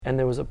And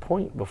there was a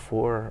point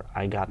before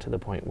I got to the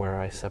point where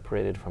I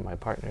separated from my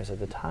partners at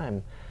the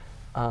time,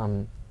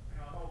 where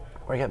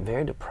I got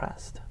very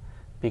depressed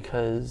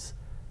because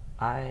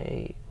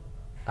I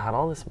had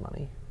all this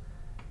money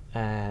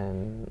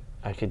and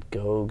I could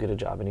go get a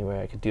job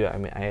anywhere. I could do it. I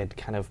mean, I had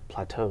kind of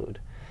plateaued,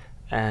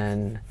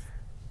 and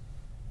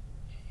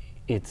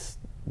it's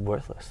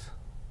worthless.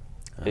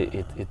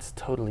 It's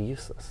totally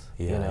useless.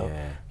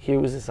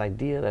 Here was this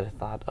idea that I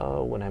thought,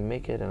 oh, when I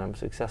make it and I'm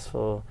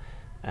successful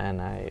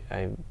and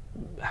I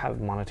have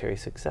monetary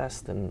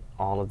success, then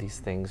all of these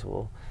things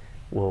will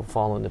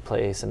fall into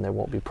place and there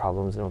won't be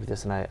problems and there won't be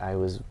this. And I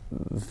was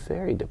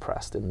very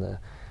depressed in the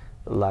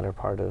latter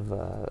part of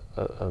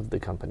the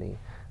company,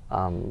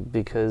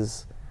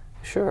 because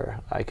sure,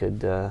 I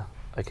could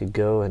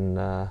go and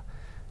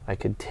I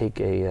could take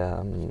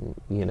a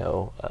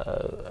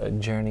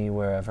journey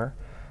wherever.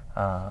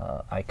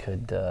 I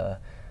could do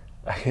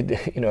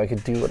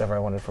whatever I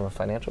wanted from a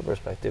financial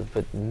perspective,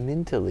 but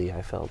mentally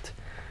I felt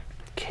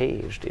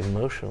caged.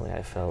 Emotionally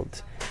I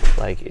felt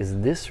like, is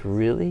this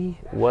really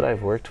what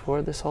I've worked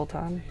for this whole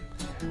time?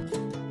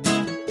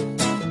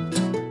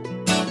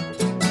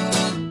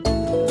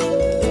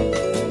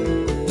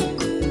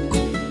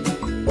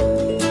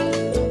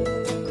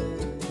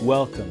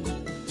 Welcome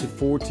to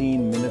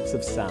 14 Minutes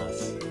of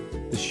SaaS,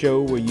 the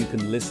show where you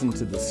can listen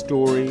to the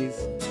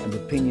stories and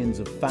opinions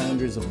of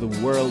founders of the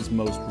world's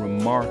most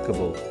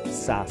remarkable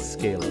SaaS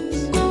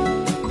scale-ups.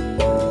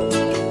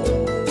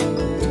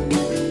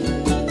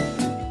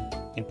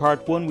 In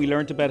part one, we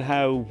learned about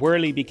how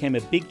Worley became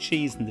a big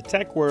cheese in the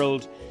tech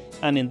world,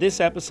 and in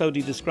this episode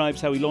he describes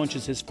how he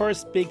launches his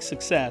first big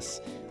success,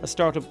 a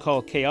startup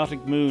called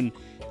Chaotic Moon,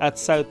 at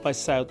South by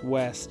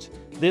Southwest.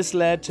 This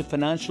led to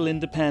financial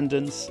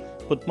independence,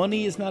 but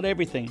money is not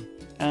everything,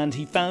 and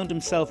he found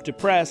himself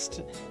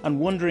depressed and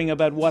wondering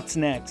about what's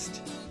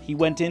next. He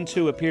went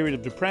into a period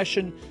of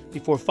depression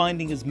before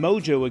finding his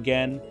mojo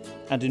again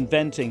and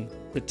inventing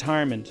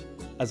retirement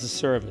as a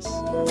service.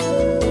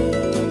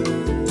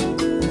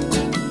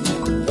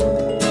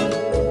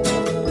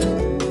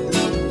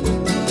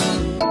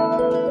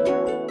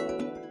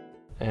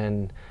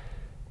 And,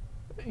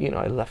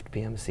 I left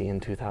BMC in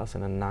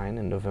 2009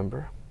 in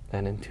November,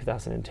 and in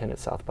 2010 at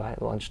South by, I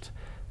launched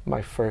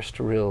my first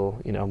real,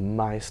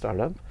 my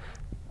startup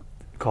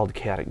called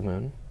Chaotic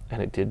Moon,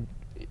 and it did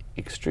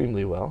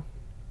extremely well.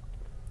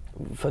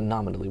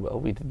 Phenomenally well.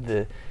 We did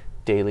the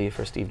daily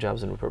for Steve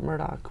Jobs and Rupert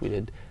Murdoch. We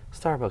did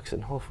Starbucks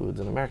and Whole Foods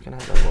and American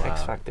Idol,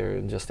 X Factor,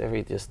 and just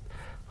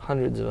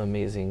hundreds of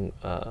amazing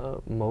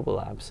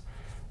mobile apps.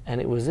 And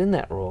it was in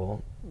that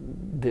role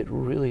that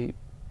really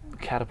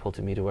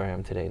catapulted me to where I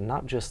am today.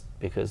 Not just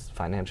because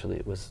financially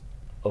it was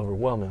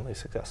overwhelmingly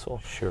successful.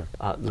 Sure.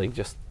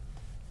 Just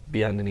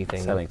beyond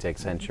anything. Selling to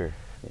Accenture.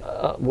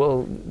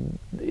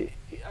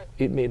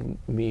 It made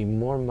me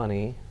more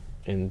money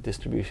in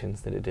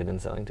distributions than it did in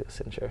selling to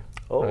Accenture.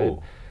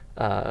 Oh.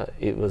 Right?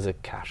 It was a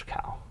cash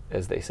cow,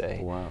 as they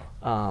say. Wow.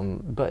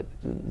 But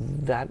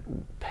that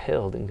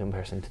paled in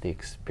comparison to the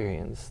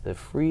experience, the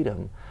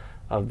freedom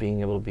of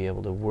being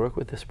able to work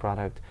with this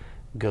product,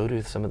 go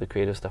to some of the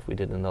creative stuff we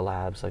did in the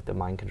labs, like the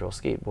mind control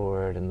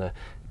skateboard and the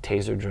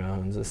taser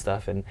drones and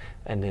stuff, and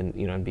then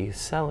and be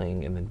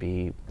selling, and then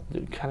be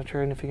kind of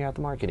trying to figure out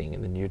the marketing,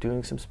 and then you're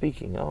doing some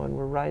speaking, and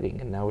we're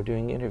writing, and now we're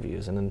doing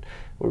interviews, and then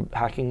we're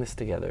hacking this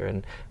together,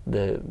 and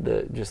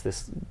the just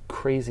this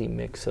crazy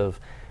mix of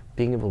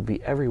being able to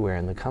be everywhere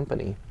in the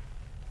company,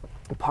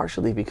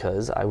 partially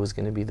because I was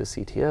going to be the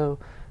CTO.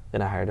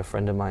 Then I hired a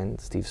friend of mine,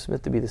 Steve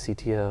Smith, to be the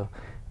CTO.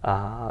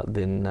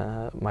 Then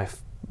my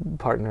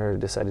partner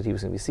decided he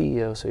was going to be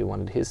CEO, so he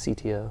wanted his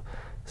CTO,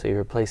 so he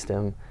replaced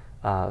him.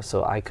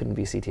 So I couldn't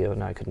be CTO,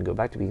 and I couldn't go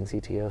back to being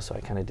CTO, so I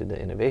kind of did the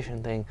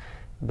innovation thing.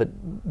 But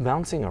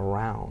bouncing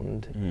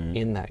around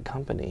in that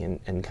company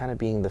and kind of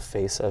being the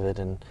face of it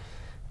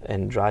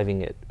and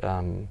driving it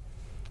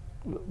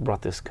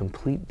brought this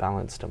complete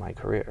balance to my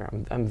career.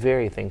 I'm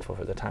very thankful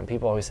for the time.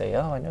 People always say,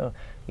 I know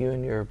you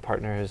and your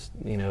partners,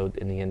 in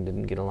the end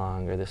didn't get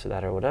along, or this or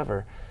that or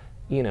whatever.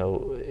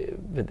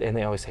 And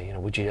they always say,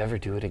 would you ever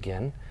do it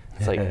again?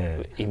 It's like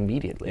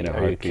immediately.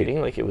 Are you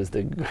kidding? Like, it was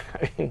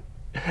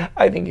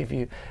I think if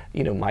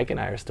Mike and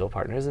I are still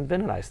partners, and Ben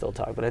and I still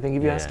talk, but I think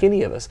if you ask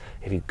any of us,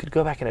 if you could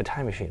go back in a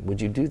time machine,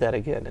 would you do that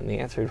again? And the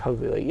answer would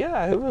probably be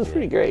it was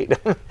pretty great.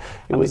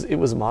 It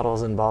was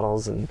models and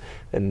bottles and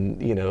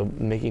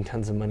making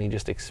tons of money,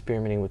 just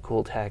experimenting with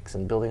cool techs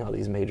and building all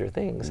these major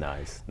things.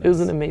 Nice. It was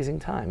an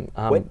amazing time.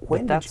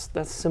 When that's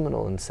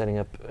seminal in setting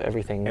up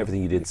everything.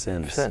 Everything you did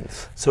since.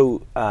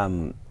 So,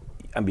 and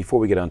before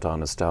we get on to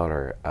Honest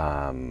Dollar,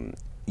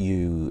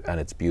 you and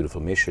its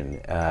beautiful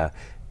mission,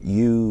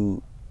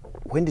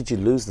 when did you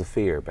lose the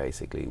fear,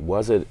 basically?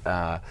 Was it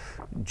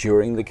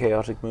during the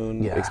Chaotic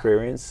Moon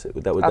experience?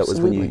 That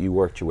was when you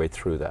worked your way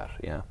through that,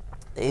 yeah?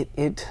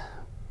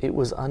 It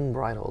was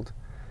unbridled.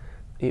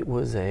 It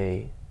was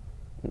and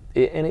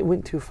it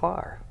went too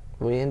far.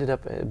 We ended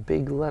up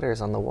big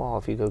letters on the wall,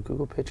 if you go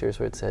Google Pictures,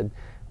 where it said,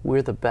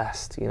 "We're the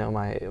best."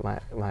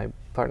 My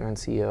partner and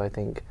CEO, I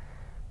think,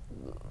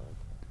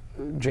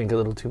 drink a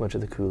little too much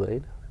of the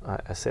Kool-Aid.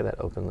 I say that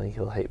openly.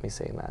 He'll hate me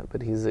saying that,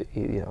 but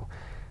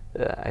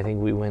I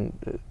think we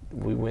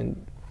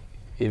went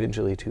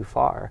eventually too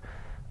far.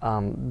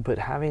 But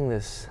having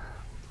this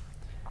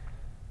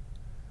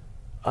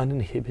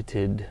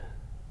uninhibited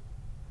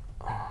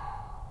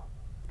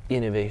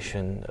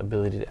innovation,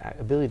 ability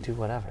to do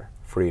whatever.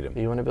 Freedom.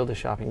 You want to build a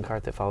shopping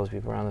cart that follows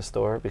people around the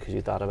store because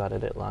you thought about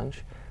it at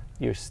lunch.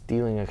 You're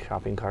stealing a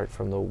shopping cart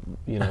from the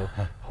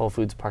Whole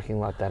Foods parking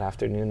lot that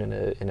afternoon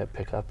in a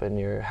pickup, and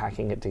you're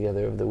hacking it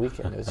together over the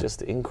weekend. It was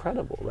just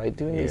incredible, right?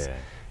 Doing these,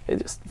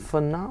 it's just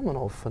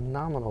phenomenal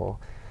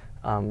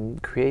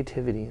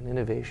creativity and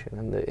innovation,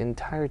 and the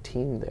entire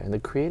team there, and the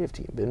creative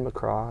team, Ben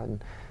McCraw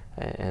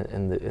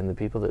and the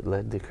people that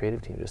led the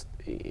creative team, just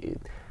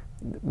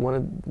one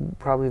of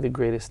probably the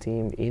greatest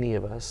team any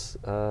of us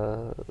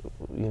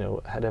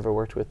had ever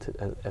worked with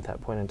at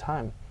that point in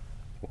time.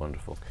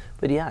 Wonderful.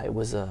 But yeah, it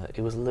was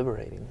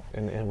liberating,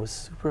 and it was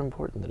super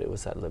important that it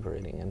was that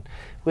liberating. And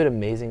we had an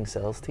amazing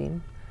sales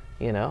team,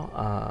 we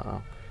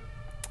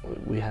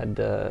had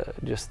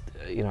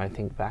I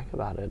think back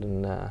about it,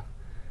 and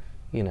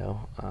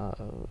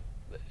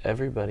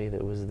everybody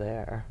that was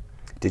there.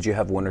 Did you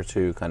have one or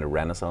two kind of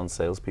Renaissance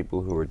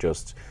salespeople who were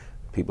just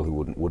people who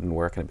wouldn't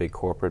work in a big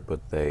corporate,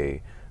 but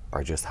they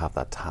are just have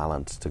that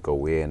talent to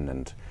go in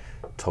and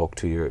talk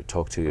to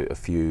a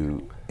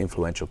few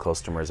influential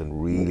customers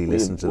and really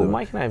listen to them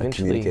Mike and I and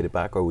communicate it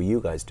back? Or were you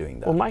guys doing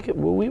that?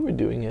 We were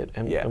doing it,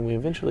 and we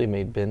eventually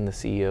made Ben the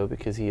CEO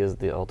because he is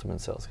the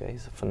ultimate sales guy.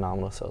 He's a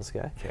phenomenal sales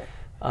guy. Okay.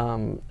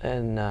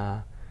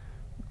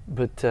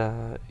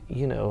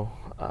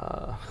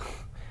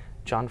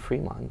 John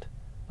Fremont,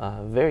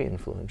 very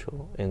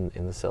influential in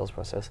the sales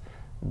process,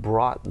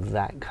 brought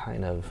that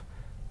kind of,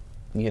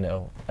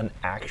 an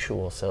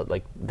actual sale,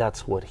 like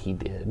that's what he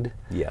did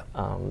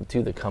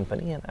to the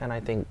company, and I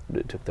think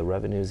it took the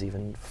revenues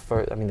even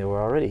further. I mean, they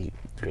were already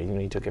great,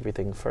 he took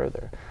everything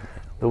further.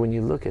 But when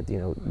you look at,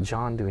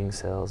 John doing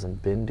sales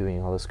and Ben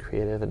doing all this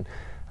creative, and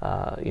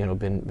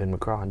Ben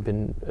McCraw and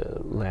Ben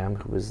Lamb,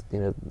 who was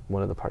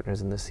one of the partners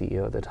and the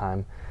CEO at the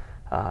time,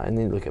 and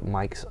then you look at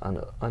Mike's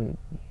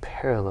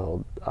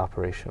unparalleled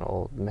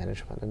operational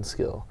management and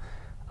skill.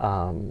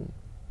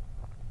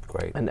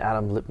 Great. And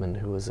Adam Lippman,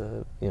 who was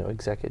a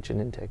exec at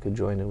Genentech, who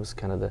joined and was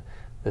kind of the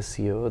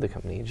CEO of the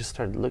company. You just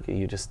started looking.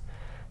 You just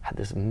had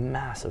this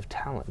massive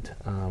talent.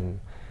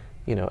 And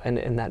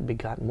that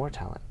begot more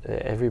talent.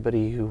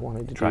 Everybody who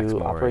wanted to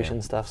do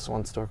operation stuff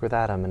wants to work with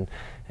Adam, and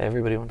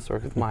everybody wants to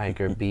work with Mike,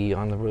 or be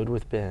on the road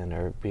with Ben,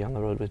 or be on the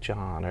road with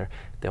John, or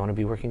they want to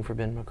be working for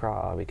Ben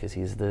McCraw because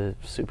he's the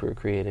super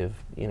creative,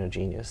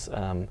 genius.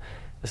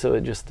 So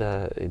it just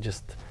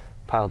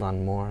piled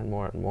on more and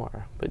more and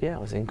more. But yeah,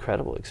 it was an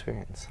incredible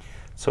experience.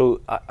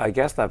 So I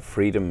guess that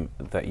freedom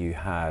that you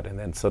had, and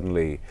then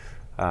suddenly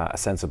a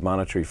sense of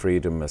monetary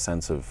freedom, a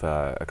sense of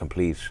a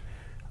complete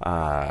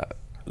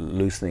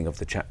loosening of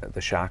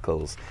the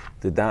shackles,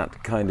 did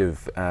that kind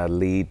of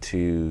lead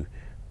to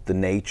the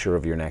nature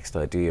of your next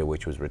idea,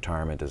 which was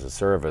retirement as a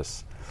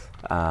service,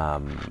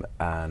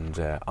 and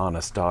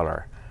Honest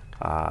Dollar?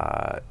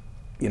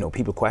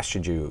 People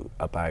questioned you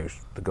about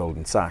the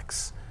Goldman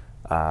Sachs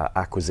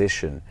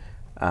acquisition,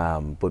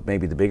 but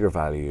maybe the bigger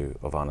value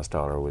of Honest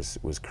Dollar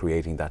was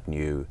creating that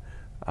new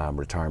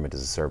retirement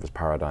as a service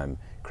paradigm,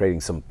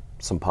 creating some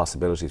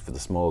possibilities for the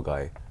small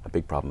guy, a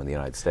big problem in the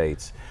United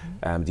States.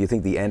 Do you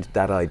think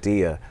that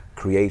idea,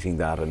 creating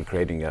that and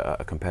creating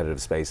a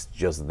competitive space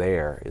just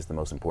there, is the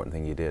most important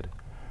thing you did?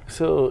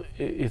 So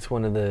it's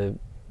one of the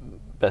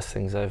best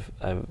things I've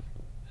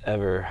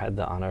ever had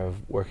the honor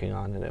of working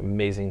on. An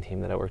amazing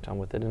team that I worked on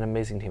with it, an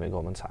amazing team at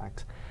Goldman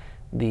Sachs.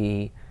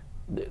 The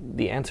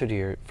answer to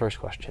your first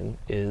question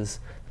is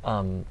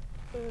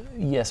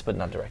yes, but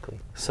not directly.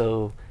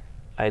 So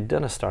I had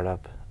done a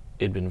startup.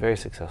 It had been very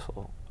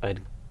successful. I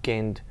had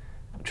gained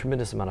a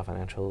tremendous amount of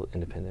financial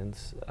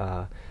independence,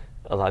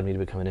 allowed me to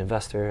become an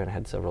investor, and I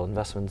had several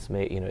investments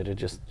made. It had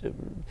just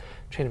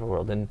changed my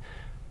world. And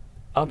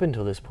up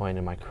until this point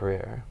in my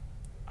career,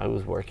 I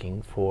was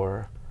working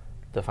for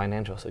the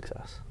financial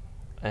success.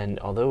 And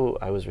although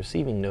I was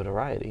receiving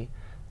notoriety,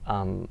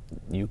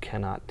 you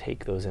cannot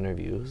take those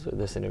interviews, or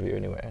this interview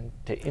anywhere, and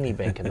to any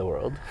bank in the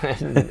world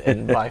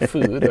and buy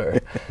food or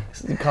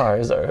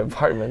cars or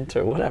apartment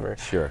or whatever.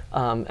 Sure.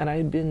 And I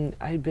had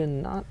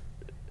been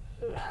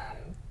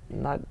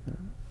not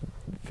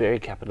very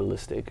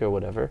capitalistic or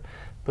whatever,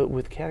 but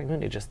with Chaotic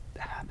Moon, it just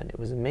happened. It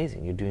was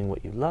amazing. You're doing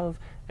what you love,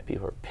 and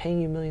people are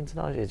paying you millions of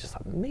dollars. It's just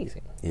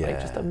amazing. Yeah.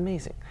 Just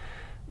amazing.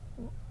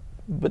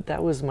 But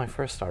that was my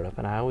first startup,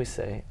 and I always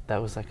say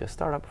that was like a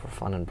startup for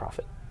fun and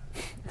profit.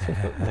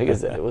 Like I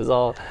said, it was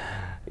all,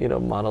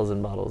 models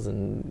and models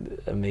and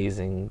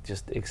amazing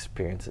just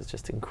experiences,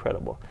 just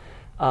incredible.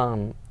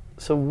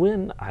 So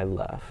when I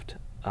left,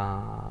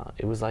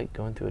 it was like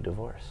going through a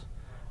divorce.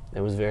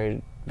 It was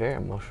very, very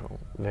emotional,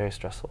 very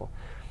stressful.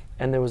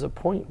 And there was a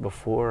point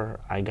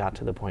before I got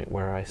to the point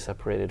where I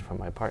separated from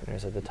my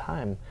partners at the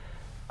time,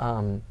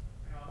 where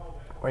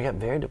I got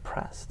very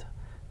depressed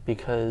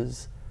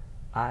because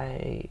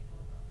I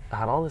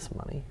had all this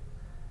money.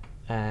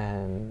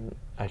 and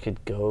I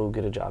could go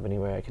get a job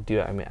anywhere. I could do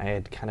it. I mean, I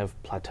had kind of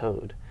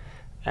plateaued,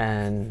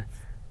 and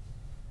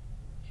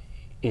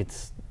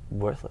it's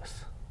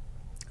worthless.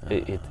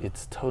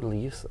 It's totally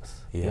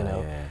useless.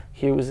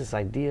 Here was this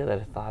idea that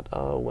I thought,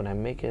 oh, when I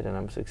make it and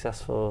I'm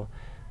successful,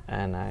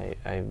 and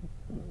I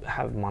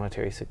have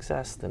monetary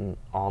success, then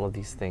all of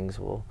these things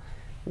will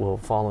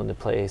fall into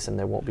place, and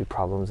there won't be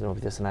problems and all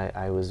of this. And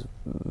I was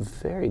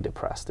very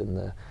depressed in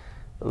the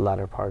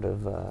latter part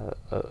of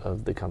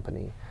the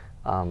company,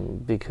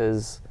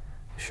 because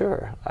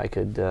sure, I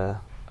could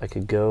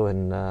go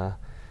and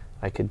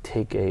I could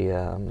take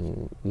a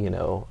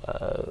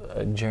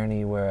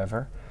journey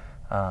wherever.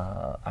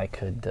 I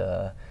could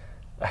do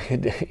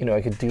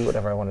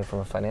whatever I wanted from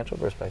a financial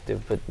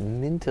perspective, but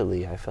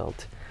mentally I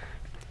felt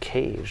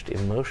caged.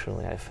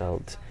 Emotionally I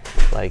felt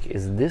like,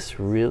 is this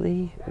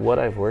really what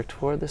I've worked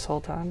for this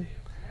whole time?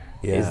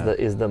 Yeah.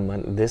 Is the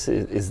money,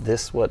 is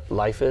this what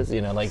life is?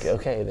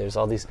 Okay, there's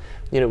all these,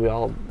 we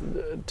all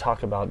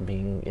talk about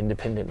being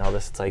independent and all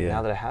this. It's like,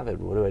 now that I have it,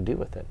 what do I do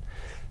with it?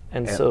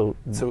 And so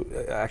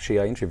actually,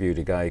 I interviewed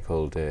a guy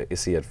called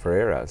Isiad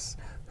Ferreiras,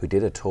 who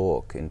did a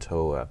talk in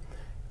TOA,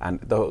 and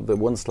the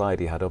one slide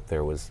he had up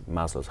there was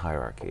Maslow's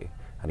hierarchy,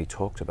 and he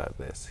talked about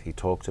this. He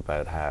talked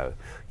about how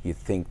you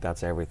think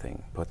that's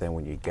everything, but then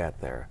when you get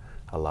there,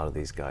 a lot of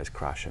these guys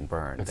crash and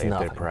burn.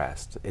 They're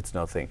depressed. It's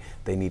nothing.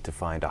 They need to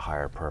find a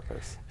higher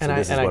purpose.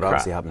 This is what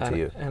obviously happened to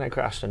you. And I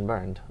crashed and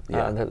burned.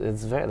 Yeah.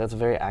 That's a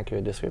very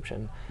accurate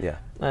description. Yeah.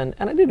 And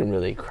I didn't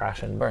really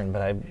crash and burn,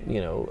 but I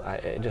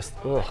just,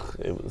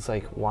 it was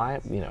like, why,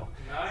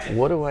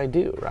 what do I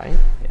do, right?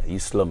 Yeah, you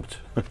slumped.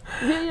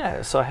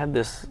 Yeah. So I had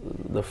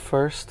the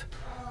first,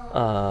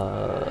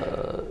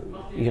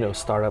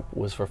 startup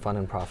was for fun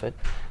and profit.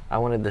 I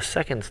wanted the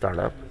second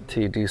startup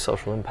to do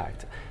social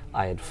impact.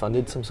 I had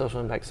funded some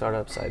social impact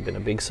startups. I had been a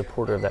big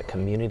supporter of that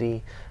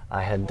community.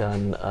 I had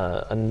done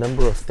a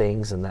number of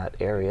things in that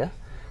area,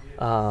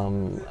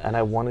 and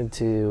I wanted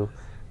to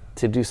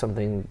do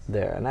something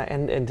there.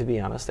 And to be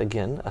honest,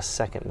 again, a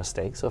second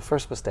mistake. So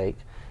first mistake,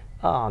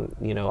 I'm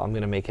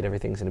going to make it.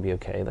 Everything's going to be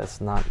okay.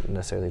 That's not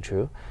necessarily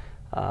true.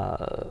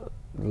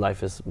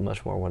 Life is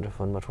much more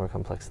wonderful and much more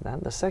complex than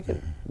that. The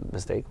second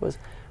mistake was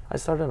I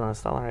started on a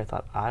style and I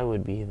thought I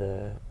would be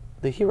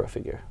the hero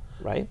figure,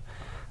 right?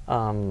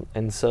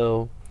 And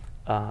so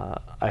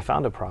I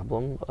found a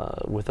problem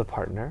with a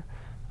partner,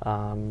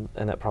 and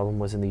that problem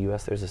was in the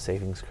U.S. there's a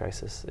savings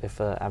crisis. If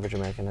an average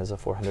American has a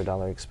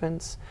 $400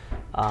 expense,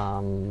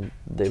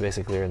 they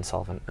basically are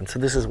insolvent. And so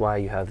this is why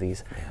you have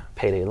these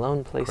payday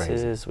loan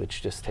places,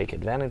 which just take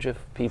advantage of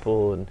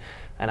people.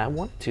 And I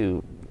want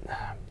to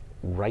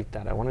right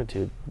that. I wanted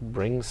to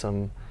bring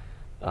some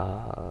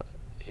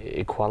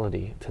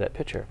equality to that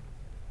picture.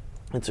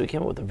 And so we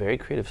came up with a very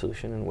creative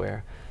solution in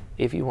where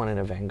if you wanted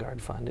a Vanguard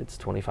fund, it's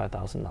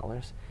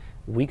 $25,000.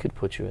 We could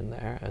put you in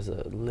there as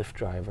a Lyft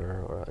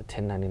driver or a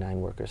 1099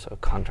 worker, so a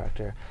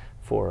contractor,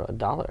 for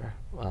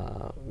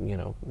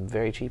 $1,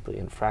 very cheaply,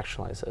 and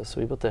fractionalize those. So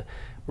we built a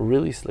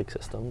really slick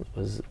system. It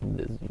was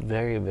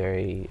very,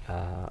 very,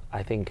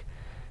 I think,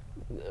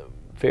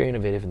 very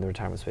innovative in the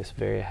retirement space,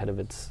 very ahead of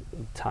its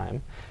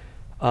time.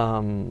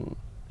 And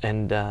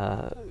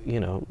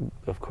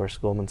of course,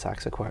 Goldman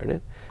Sachs acquired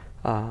it.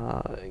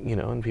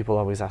 And people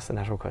always ask the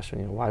natural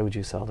question, why would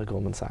you sell to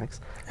Goldman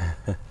Sachs?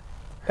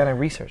 And I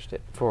researched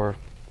it for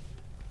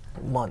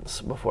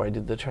months before I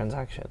did the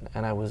transaction,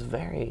 and I was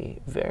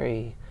very,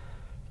 very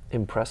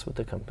impressed with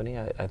the company.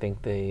 I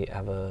think they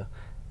have a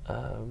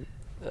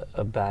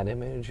bad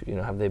image.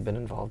 Have they been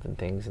involved in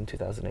things in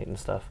 2008 and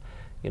stuff?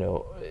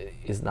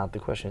 Is not the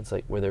question. It's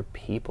like, were there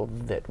people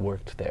that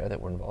worked there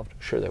that were involved?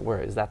 Sure, there were.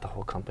 Is that the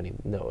whole company?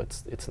 No,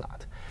 it's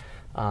not.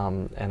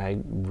 And I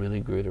really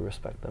grew to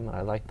respect them, and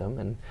I liked them.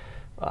 And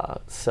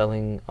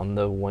selling on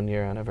the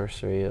 1-year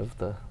anniversary of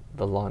the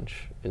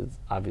launch is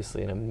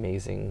obviously an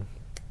amazing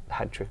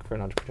hat trick for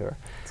an entrepreneur.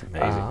 It's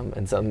amazing.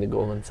 And selling to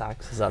Goldman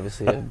Sachs is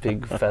obviously a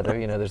big feather.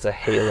 There's a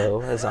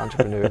halo as an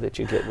entrepreneur that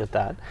you get with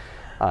that,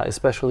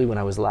 especially when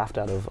I was laughed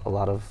out of a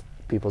lot of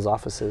people's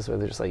offices where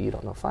they're just like, you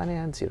don't know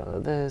finance, you don't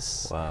know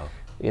this. Wow.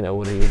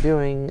 What are you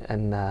doing?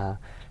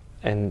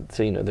 And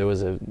so, there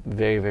was a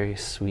very, very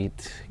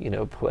sweet,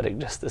 poetic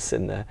justice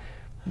in the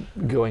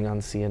going on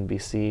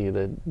CNBC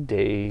the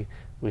day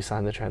we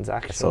signed the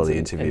transaction. I saw the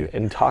interview.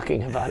 And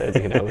talking about it,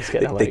 it was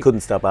kind of like... They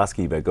couldn't stop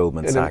asking about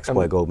Goldman Sachs.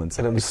 Why Goldman Sachs?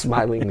 And I'm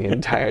smiling the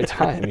entire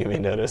time, you may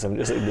notice. I'm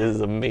just like, this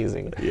is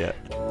amazing. Yeah.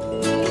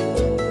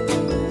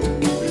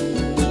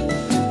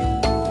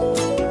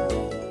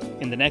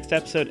 In the next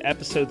episode,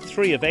 episode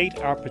 3 of 8,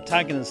 our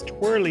protagonist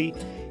Twirly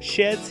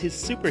sheds his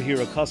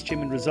superhero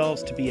costume and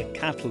resolves to be a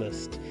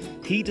catalyst.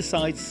 He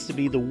decides to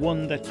be the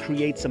one that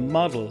creates a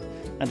model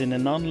and, in a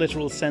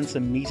non-literal sense, a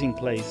meeting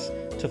place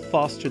to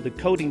foster the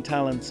coding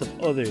talents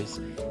of others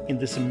in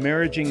this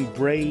emerging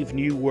brave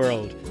new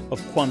world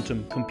of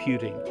quantum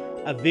computing,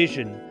 a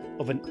vision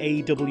of an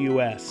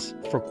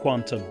AWS for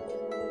quantum.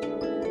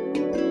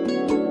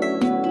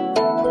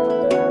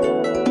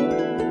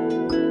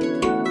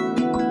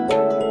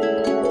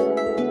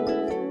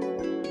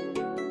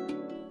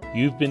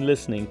 You've been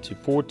listening to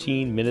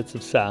 14 Minutes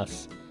of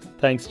SaaS.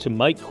 Thanks to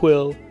Mike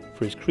Quill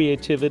for his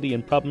creativity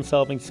and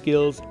problem-solving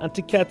skills, and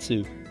to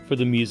Ketsu for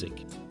the music.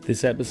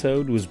 This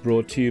episode was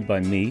brought to you by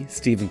me,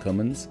 Stephen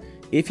Cummins.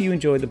 If you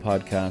enjoyed the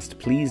podcast,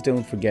 please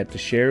don't forget to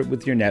share it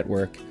with your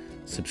network,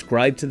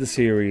 subscribe to the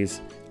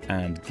series,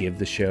 and give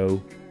the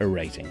show a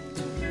rating.